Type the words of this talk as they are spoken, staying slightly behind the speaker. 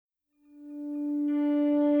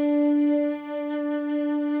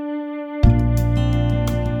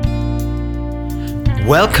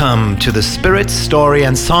Welcome to the Spirit, Story,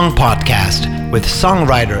 and Song podcast with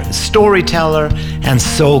songwriter, storyteller, and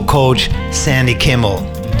soul coach Sandy Kimmel.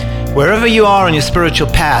 Wherever you are on your spiritual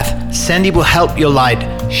path, Sandy will help your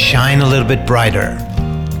light shine a little bit brighter.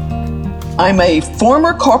 I'm a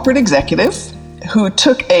former corporate executive who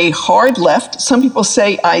took a hard left. Some people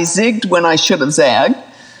say I zigged when I should have zagged.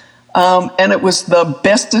 And it was the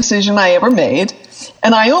best decision I ever made.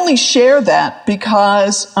 And I only share that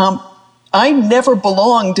because I never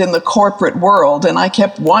belonged in the corporate world. And I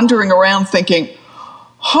kept wandering around thinking,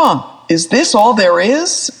 is this all there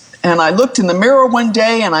is? And I looked in the mirror one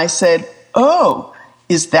day and I said, oh,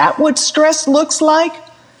 is that what stress looks like?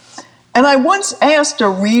 And I once asked a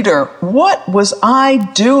reader, what was I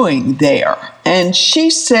doing there? And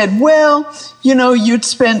she said, well, you'd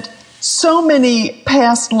spent so many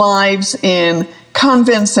past lives in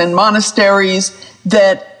convents and monasteries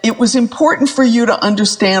that it was important for you to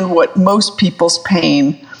understand what most people's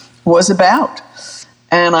pain was about.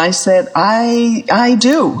 And I said, I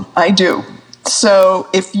do. So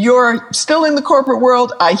if you're still in the corporate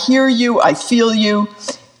world, I hear you, I feel you.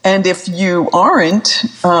 And if you aren't,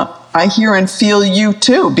 I hear and feel you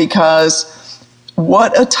too, because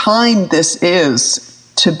what a time this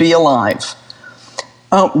is to be alive.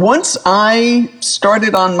 Once I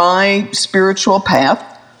started on my spiritual path,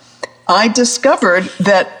 I discovered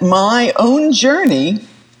that my own journey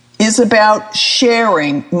is about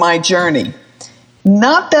sharing my journey.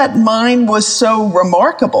 Not that mine was so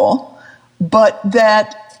remarkable, but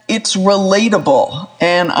that it's relatable.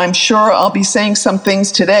 And I'm sure I'll be saying some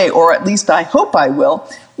things today, or at least I hope I will,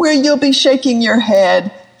 where you'll be shaking your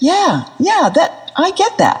head, yeah, that I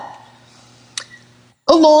get that.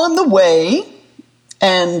 Along the way,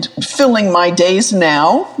 and filling my days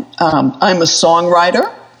now, I'm a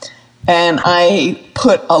songwriter, and I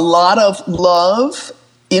put a lot of love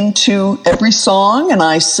into every song, and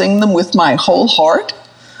I sing them with my whole heart.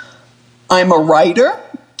 I'm a writer,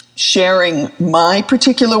 sharing my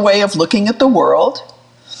particular way of looking at the world.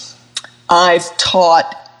 I've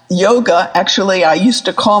taught yoga. Actually, I used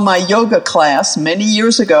to call my yoga class many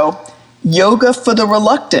years ago, Yoga for the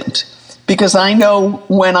Reluctant, because I know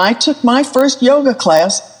when I took my first yoga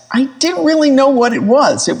class, I didn't really know what it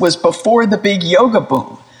was. It was before the big yoga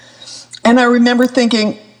boom. And I remember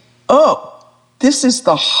thinking, this is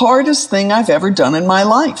the hardest thing I've ever done in my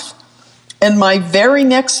life. And my very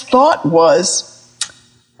next thought was,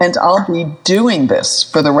 and I'll be doing this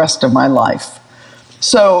for the rest of my life.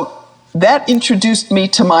 So that introduced me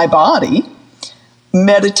to my body.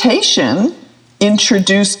 Meditation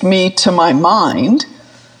introduced me to my mind.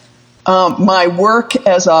 My work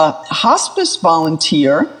as a hospice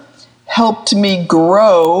volunteer helped me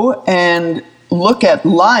grow and look at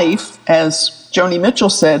life, as Joni Mitchell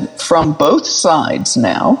said, from both sides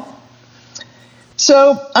now.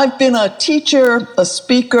 So I've been a teacher, a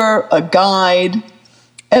speaker, a guide,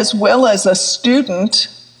 as well as a student,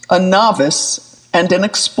 a novice, and an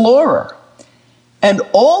explorer. And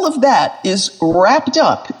all of that is wrapped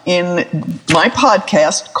up in my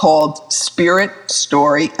podcast called Spirit,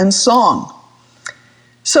 Story, and Song.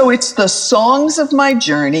 So it's the songs of my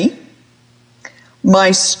journey,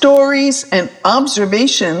 my stories and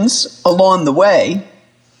observations along the way,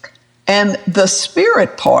 and the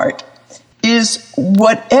spirit part is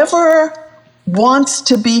whatever wants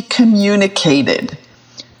to be communicated.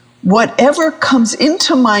 Whatever comes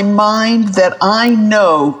into my mind that I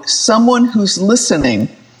know someone who's listening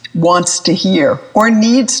wants to hear or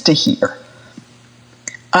needs to hear.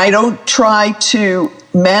 I don't try to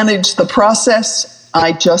manage the process,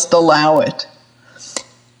 I just allow it.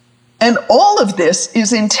 And all of this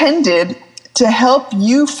is intended to help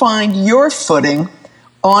you find your footing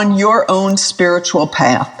on your own spiritual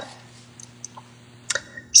path.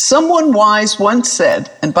 Someone wise once said,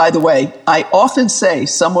 and by the way, I often say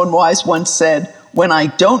someone wise once said when I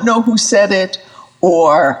don't know who said it,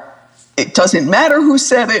 or it doesn't matter who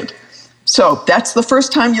said it. So that's the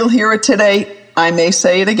first time you'll hear it today. I may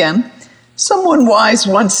say it again. Someone wise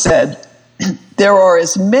once said, there are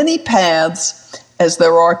as many paths as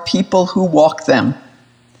there are people who walk them.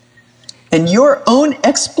 And your own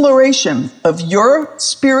exploration of your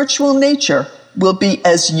spiritual nature will be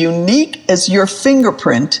as unique as your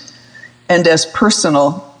fingerprint and as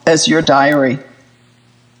personal as your diary.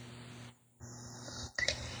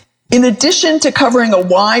 In addition to covering a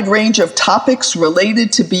wide range of topics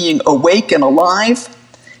related to being awake and alive,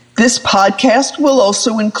 this podcast will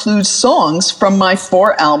also include songs from my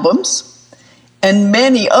 4 albums and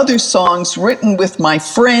many other songs written with my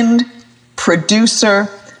friend, producer,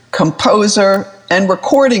 composer, and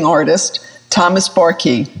recording artist, Thomas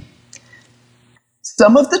Barkey.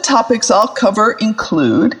 Some of the topics I'll cover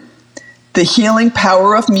include the healing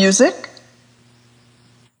power of music,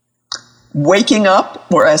 waking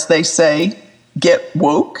up, or as they say, get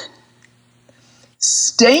woke,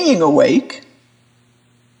 staying awake,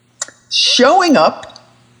 showing up,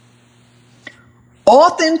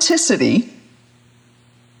 authenticity,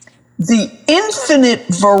 the infinite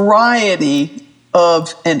variety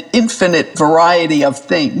of an infinite variety of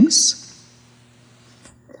things.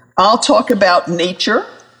 I'll talk about nature.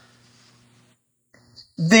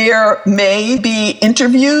 There may be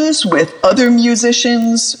interviews with other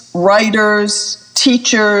musicians, writers,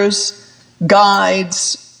 teachers,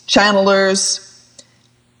 guides, channelers,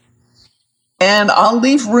 and I'll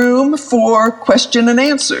leave room for question and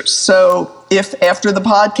answers. So if after the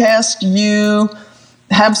podcast you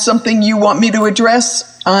have something you want me to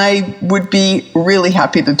address, I would be really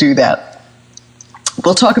happy to do that.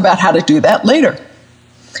 We'll talk about how to do that later.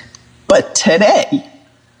 But today,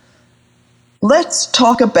 let's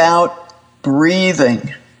talk about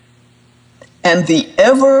breathing and the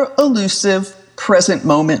ever-elusive present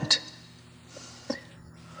moment,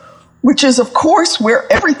 which is, of course, where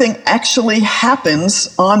everything actually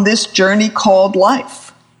happens on this journey called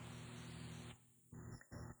life.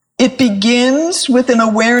 It begins with an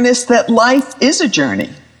awareness that life is a journey.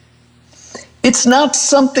 It's not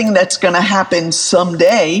something that's going to happen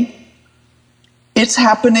someday. It's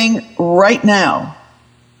happening right now,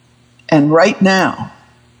 and right now,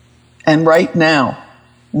 and right now,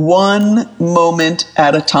 one moment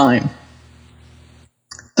at a time.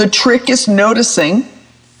 The trick is noticing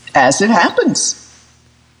as it happens.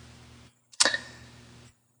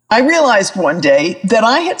 I realized one day that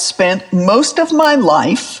I had spent most of my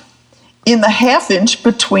life in the half inch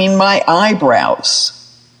between my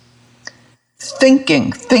eyebrows,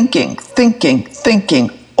 thinking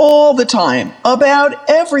all the time about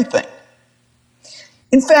everything.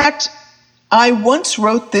 In fact, I once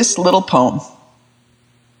wrote this little poem.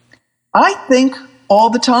 I think all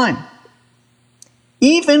the time.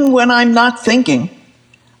 Even when I'm not thinking,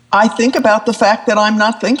 I think about the fact that I'm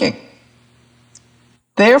not thinking.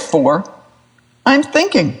 Therefore, I'm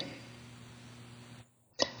thinking.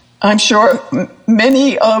 I'm sure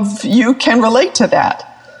many of you can relate to that.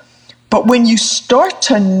 But when you start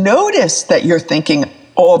to notice that you're thinking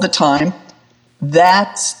all the time,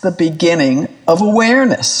 that's the beginning of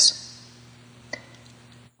awareness.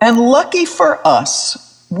 And lucky for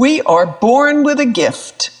us, we are born with a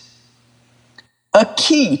gift, a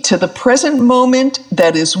key to the present moment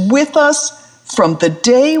that is with us from the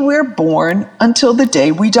day we're born until the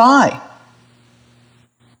day we die.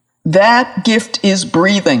 That gift is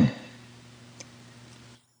breathing.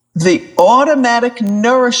 The automatic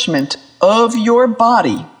nourishment of your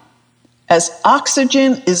body as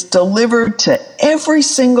oxygen is delivered to every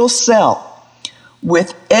single cell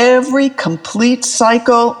with every complete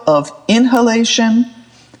cycle of inhalation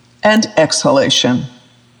and exhalation.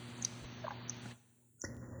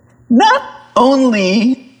 Not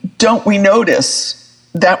only don't we notice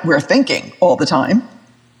that we're thinking all the time,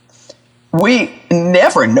 we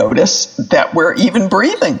never notice that we're even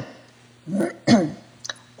breathing.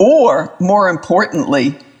 Or, more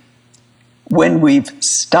importantly, when we've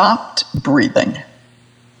stopped breathing,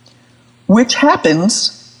 which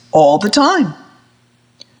happens all the time.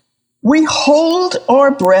 We hold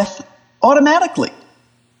our breath automatically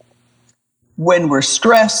when we're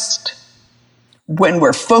stressed, when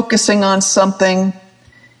we're focusing on something,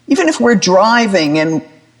 even if we're driving and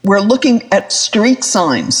we're looking at street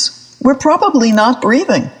signs, we're probably not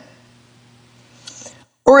breathing.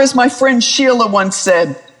 Or as my friend Sheila once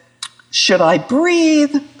said, should I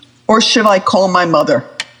breathe or should I call my mother?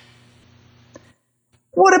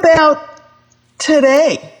 What about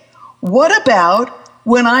today? What about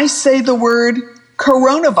when I say the word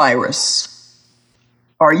coronavirus?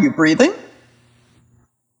 Are you breathing?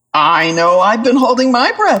 I know I've been holding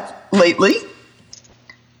my breath lately.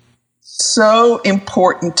 So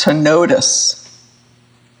important to notice.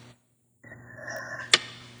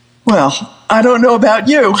 Well, I don't know about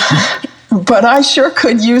you, but I sure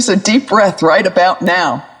could use a deep breath right about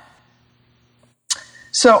now.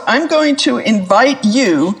 So I'm going to invite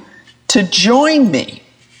you to join me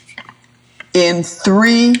in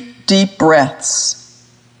 3 deep breaths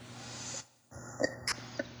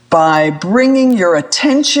by bringing your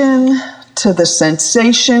attention to the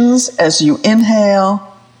sensations as you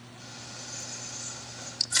inhale,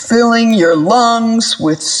 filling your lungs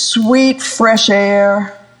with sweet, fresh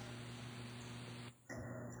air,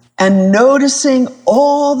 and noticing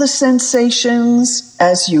all the sensations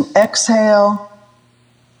as you exhale,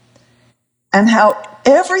 and how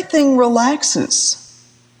everything relaxes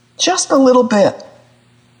just a little bit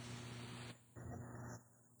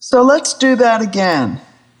So let's do that again.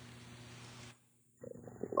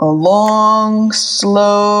 A long,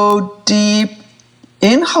 slow, deep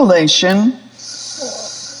inhalation.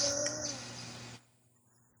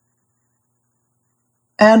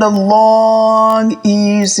 And a long,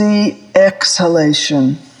 easy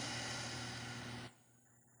exhalation.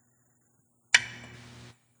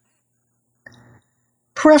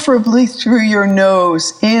 Preferably through your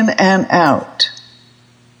nose, in and out.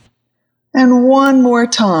 And one more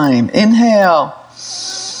time. Inhale.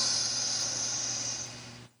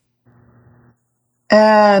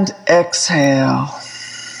 And exhale.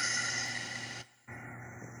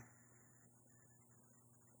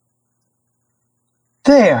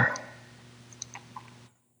 There.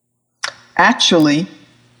 Actually,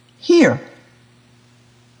 here.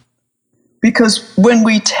 Because when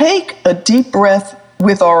we take a deep breath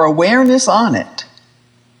with our awareness on it,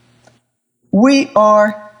 we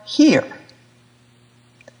are here,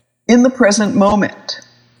 in the present moment.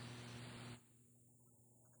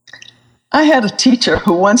 I had a teacher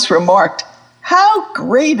who once remarked how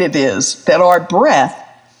great it is that our breath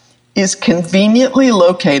is conveniently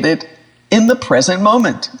located in the present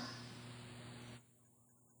moment.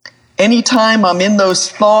 Anytime I'm in those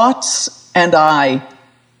thoughts and I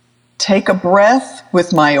take a breath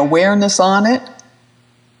with my awareness on it,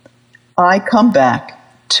 I come back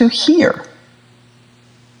to here,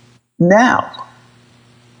 now.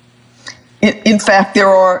 In fact, there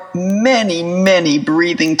are many, many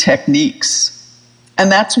breathing techniques,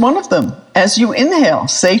 and that's one of them. As you inhale,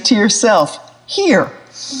 say to yourself, here.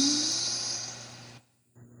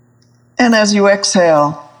 And as you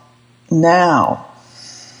exhale, now.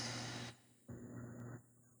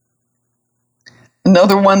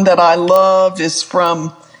 Another one that I love is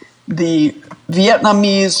from the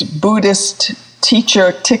Vietnamese Buddhist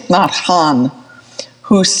teacher Thich Nhat Hanh,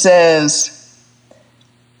 who says,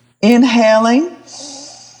 inhaling,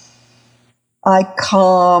 I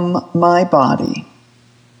calm my body.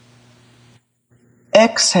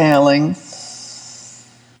 Exhaling,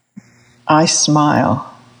 I smile.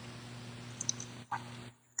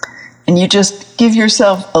 And you just give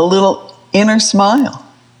yourself a little inner smile.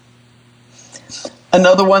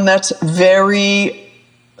 Another one that's very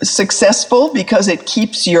successful because it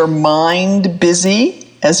keeps your mind busy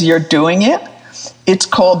as you're doing it. It's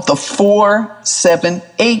called the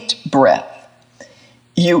 4-7-8 breath.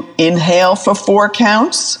 You inhale for 4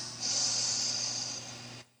 counts,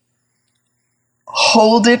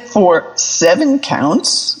 hold it for 7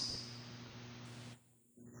 counts,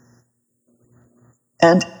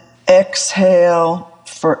 and exhale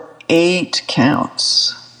for 8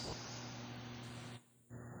 counts.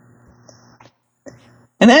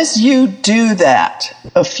 And as you do that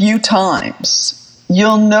a few times,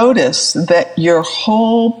 you'll notice that your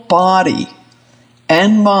whole body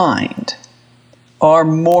and mind are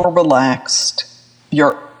more relaxed.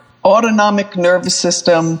 Your autonomic nervous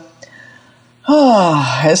system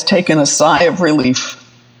has taken a sigh of relief.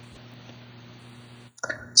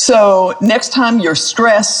 So next time you're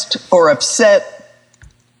stressed or upset,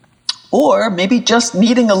 or maybe just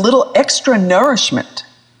needing a little extra nourishment,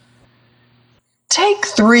 take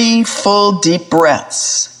 3 full deep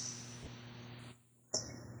breaths.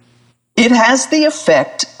 It has the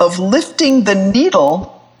effect of lifting the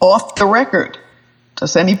needle off the record.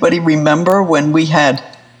 Does anybody remember when we had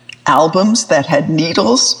albums that had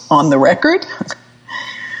needles on the record?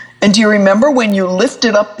 And do you remember when you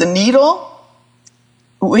lifted up the needle?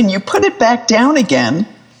 When you put it back down again,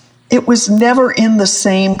 it was never in the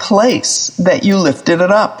same place that you lifted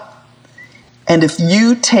it up. And if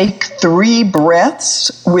you take 3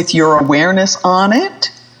 breaths with your awareness on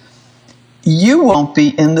it, you won't be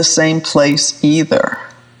in the same place either.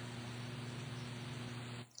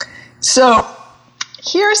 So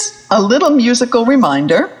here's a little musical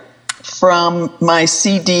reminder from my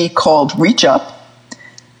CD called Reach Up,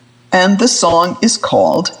 and the song is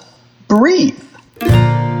called Breathe.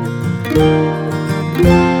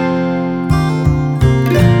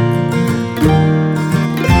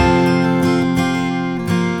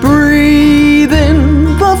 Breathe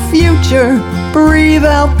in the future, breathe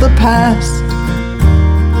out the past.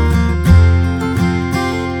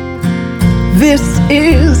 This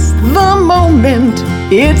is the moment,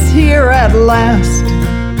 it's here at last.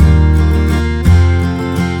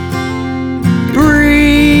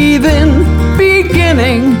 Breathe in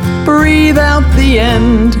beginning, breathe out the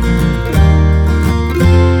end.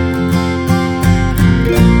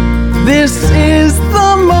 This is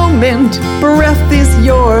the moment, breath is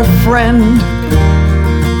your friend.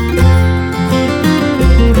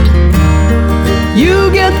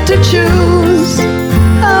 You get to choose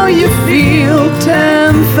how you feel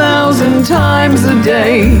 10,000 10,000 times a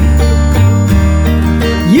day.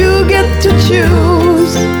 You get to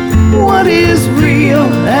choose what is real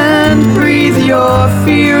and breathe your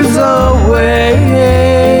fears away.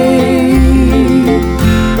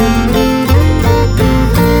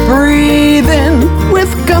 Breathe in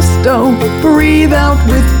with gusto, breathe out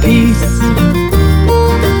with peace.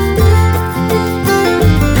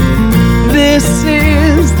 This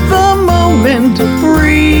is the moment,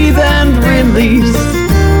 breathe and release.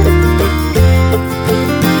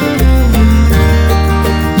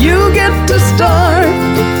 You get to start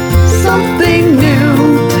something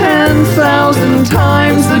new 10,000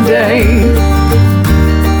 times a day.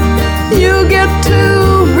 You get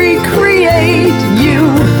to recreate you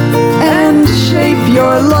and shape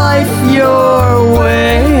your life your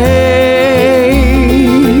way.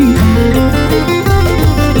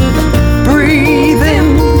 Breathe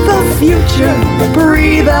in the future,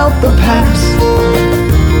 breathe out the past.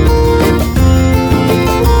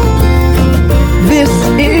 This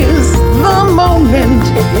is the moment,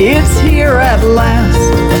 it's here at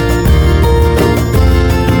last.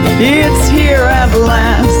 It's here at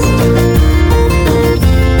last.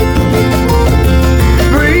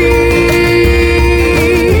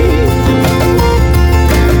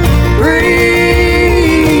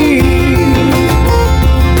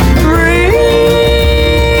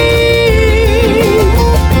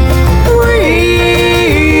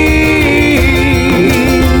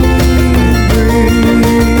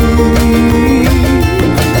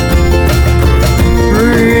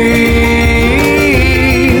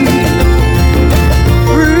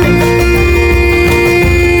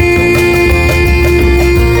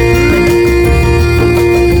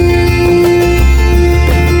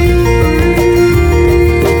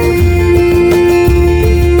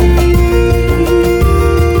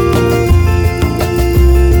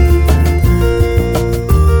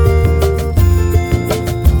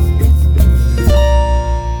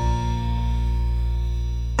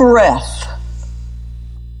 Breath.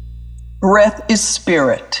 Breath is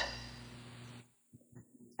spirit.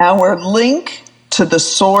 Our link to the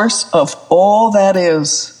source of all that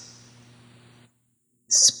is.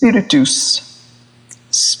 Spiritus.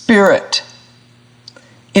 Spirit.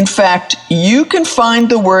 In fact, you can find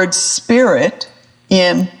the word spirit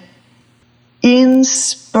in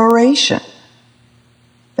inspiration.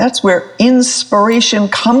 That's where inspiration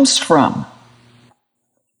comes from.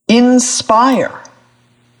 Inspire.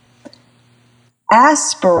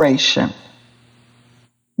 Aspiration.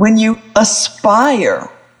 When you aspire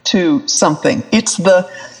to something, it's the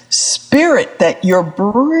spirit that you're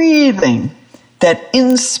breathing that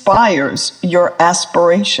inspires your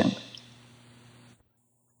aspiration.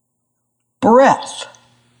 Breath.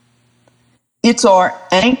 It's our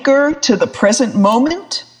anchor to the present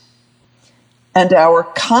moment and our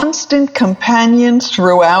constant companion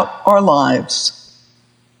throughout our lives.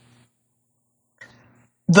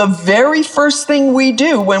 The very first thing we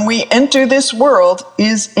do when we enter this world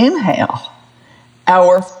is inhale,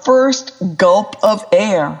 our first gulp of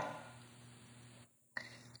air.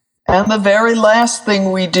 And the very last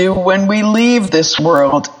thing we do when we leave this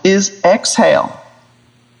world is exhale.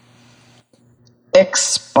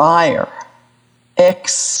 Expire.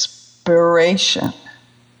 Expiration.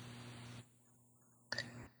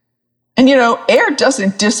 And you know, air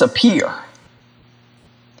doesn't disappear.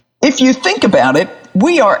 If you think about it,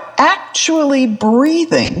 we are actually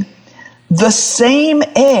breathing the same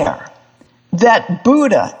air that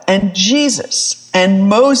Buddha and Jesus and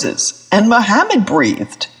Moses and Muhammad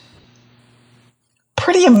breathed.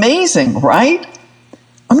 Pretty amazing, right?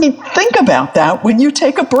 I mean, think about that when you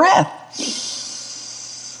take a breath.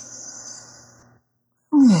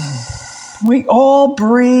 We all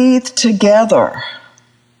breathe together.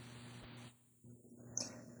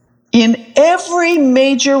 In every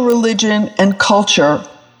major religion and culture,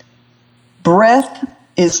 breath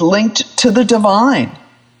is linked to the divine.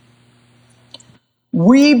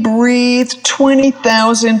 We breathe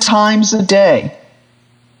 20,000 times a day.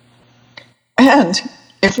 And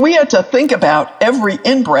if we had to think about every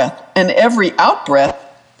in-breath and every out-breath,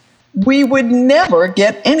 we would never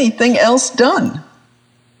get anything else done.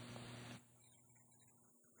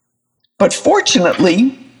 But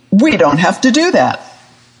fortunately, we don't have to do that.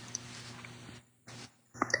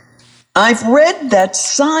 I've read that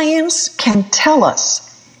science can tell us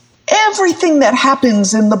everything that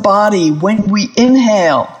happens in the body when we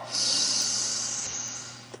inhale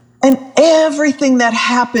and everything that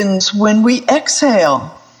happens when we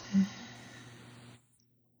exhale.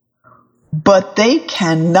 But they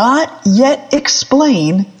cannot yet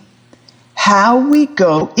explain how we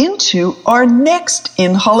go into our next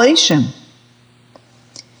inhalation.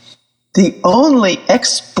 The only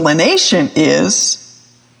explanation is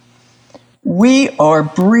we are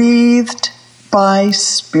breathed by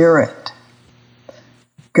Spirit.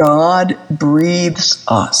 God breathes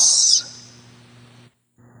us.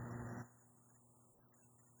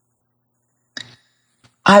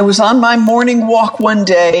 I was on my morning walk one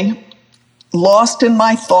day, lost in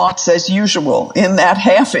my thoughts as usual, in that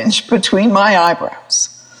half inch between my eyebrows.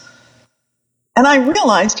 And I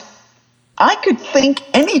realized I could think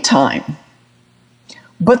anytime,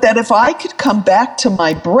 but that if I could come back to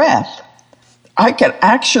my breath, I could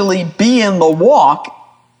actually be in the walk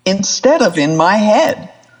instead of in my head.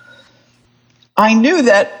 I knew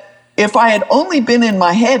that if I had only been in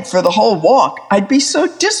my head for the whole walk, I'd be so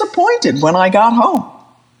disappointed when I got home.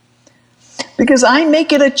 Because I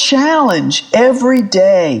make it a challenge every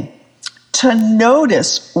day to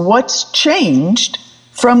notice what's changed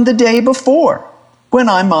from the day before when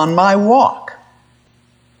I'm on my walk.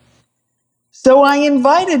 So I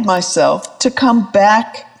invited myself to come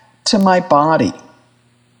back to my body,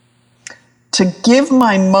 to give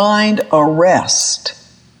my mind a rest,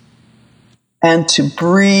 and to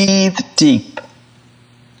breathe deep.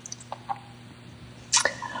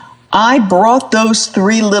 I brought those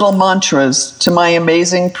 3 little mantras to my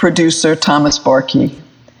amazing producer, Thomas Barkey,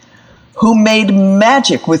 who made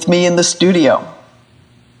magic with me in the studio.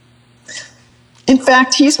 In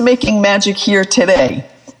fact, he's making magic here today,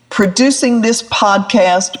 producing this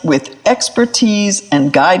podcast with expertise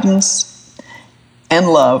and guidance and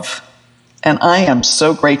love. And I am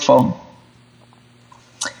so grateful.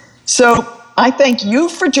 So I thank you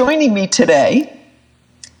for joining me today.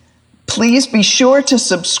 Please be sure to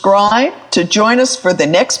subscribe to join us for the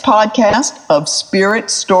next podcast of Spirit,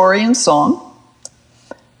 Story, and Song,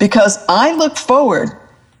 because I look forward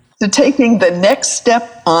to taking the next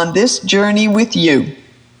step on this journey with you.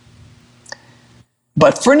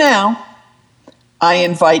 But for now, I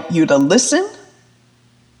invite you to listen,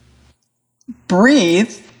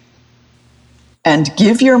 breathe, and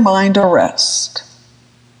give your mind a rest.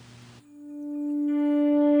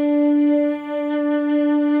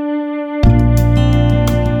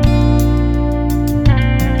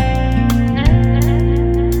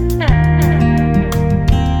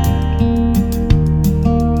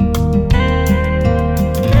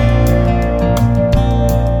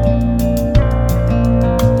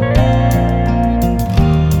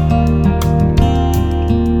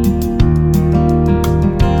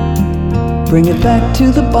 Bring it back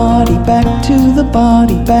to the body, back to the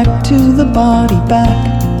body, back to the body,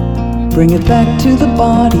 back. Bring it back to the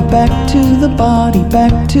body, back to the body,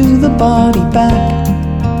 back to the body, back.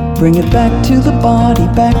 Bring it back to the body,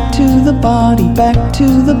 back to the body, back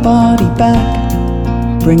to the body, back.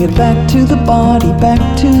 Bring it back to the body, back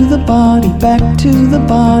to the body, back to the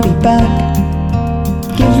body, back.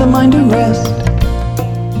 Give the mind a rest.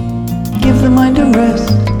 Give the mind a rest.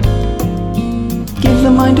 Give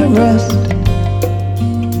the mind a rest.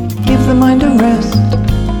 Give the mind a rest.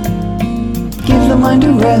 Give the mind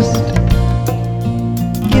a rest.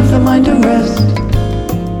 Give the mind a rest.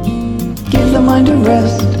 Give the mind a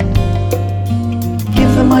rest.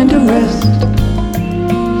 Give the mind a rest.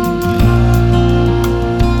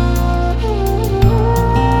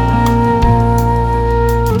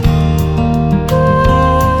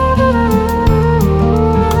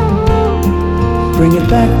 Bring it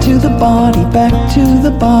back to the body, back to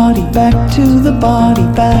the body, back to the body,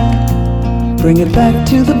 back. Bring it back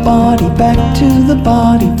to the body, back to the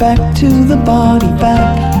body, back to the body,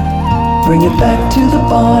 back. Bring it back to the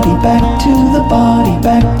body, back to the body,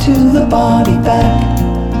 back to the body,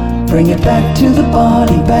 back. Bring it back to the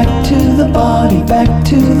body, back to the body, back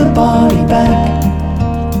to the body, back.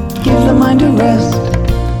 Give the mind a rest.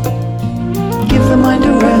 Give the mind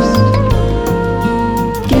a rest.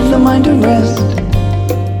 Give the mind a rest.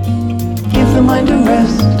 Give the mind a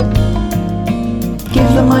rest.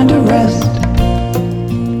 Give the mind a rest.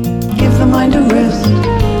 Give the mind a rest.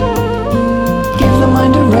 Give the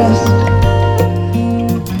mind a rest.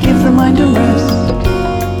 Give the mind a rest.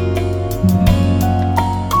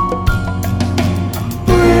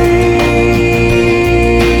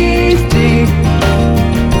 Breathe deep.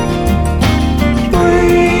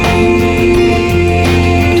 Breathe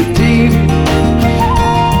deep.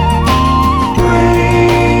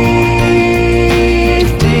 Breathe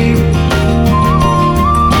deep.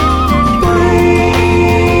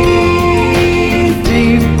 Breathe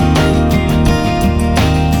deep.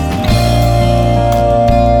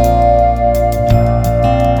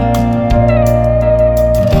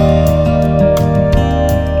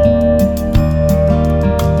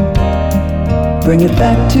 Bring it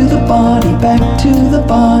back to the body, back to the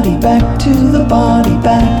body, back to the body,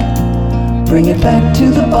 back. Bring it back to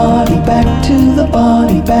the body, back to the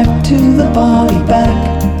body, back to the body,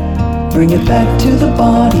 back. Bring it back to the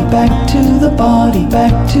body, back to the body,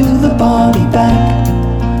 back to the body, back.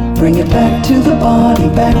 Bring it back to the body,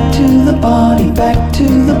 back to the body, back to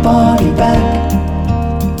the body, back.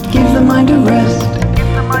 Give the mind a rest.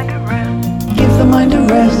 Give the mind a rest. Give the mind a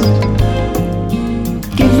rest.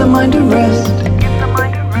 Give the mind a rest.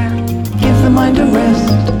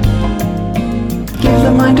 Give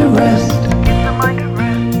the mind a rest.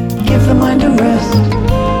 Give the mind a rest.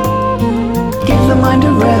 Give the mind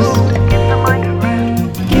a rest.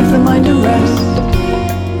 Give the mind a rest.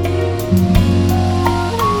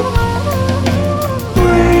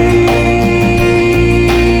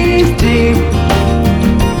 Breathe deep.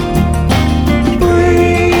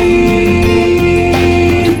 Breathe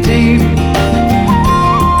deep.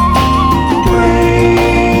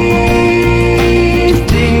 Breathe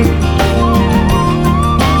deep.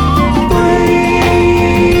 Breathe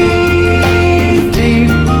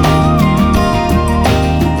deep.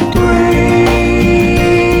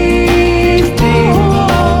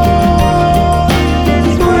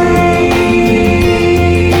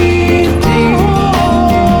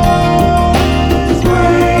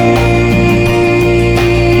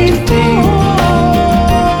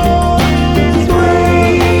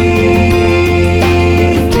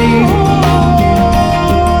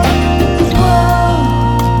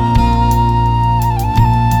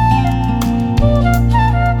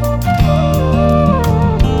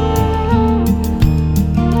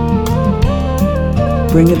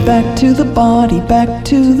 Bring it back to the body, back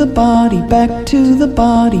to the body, back to the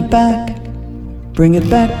body, back. Bring it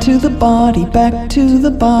back to the body, back to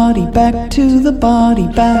the body, back to the body,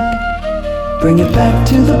 back. Bring it back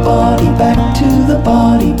to the body, back to the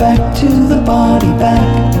body, back to the body,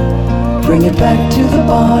 back. Bring it back to the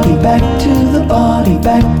body, back to the body,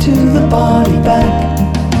 back to the body, back.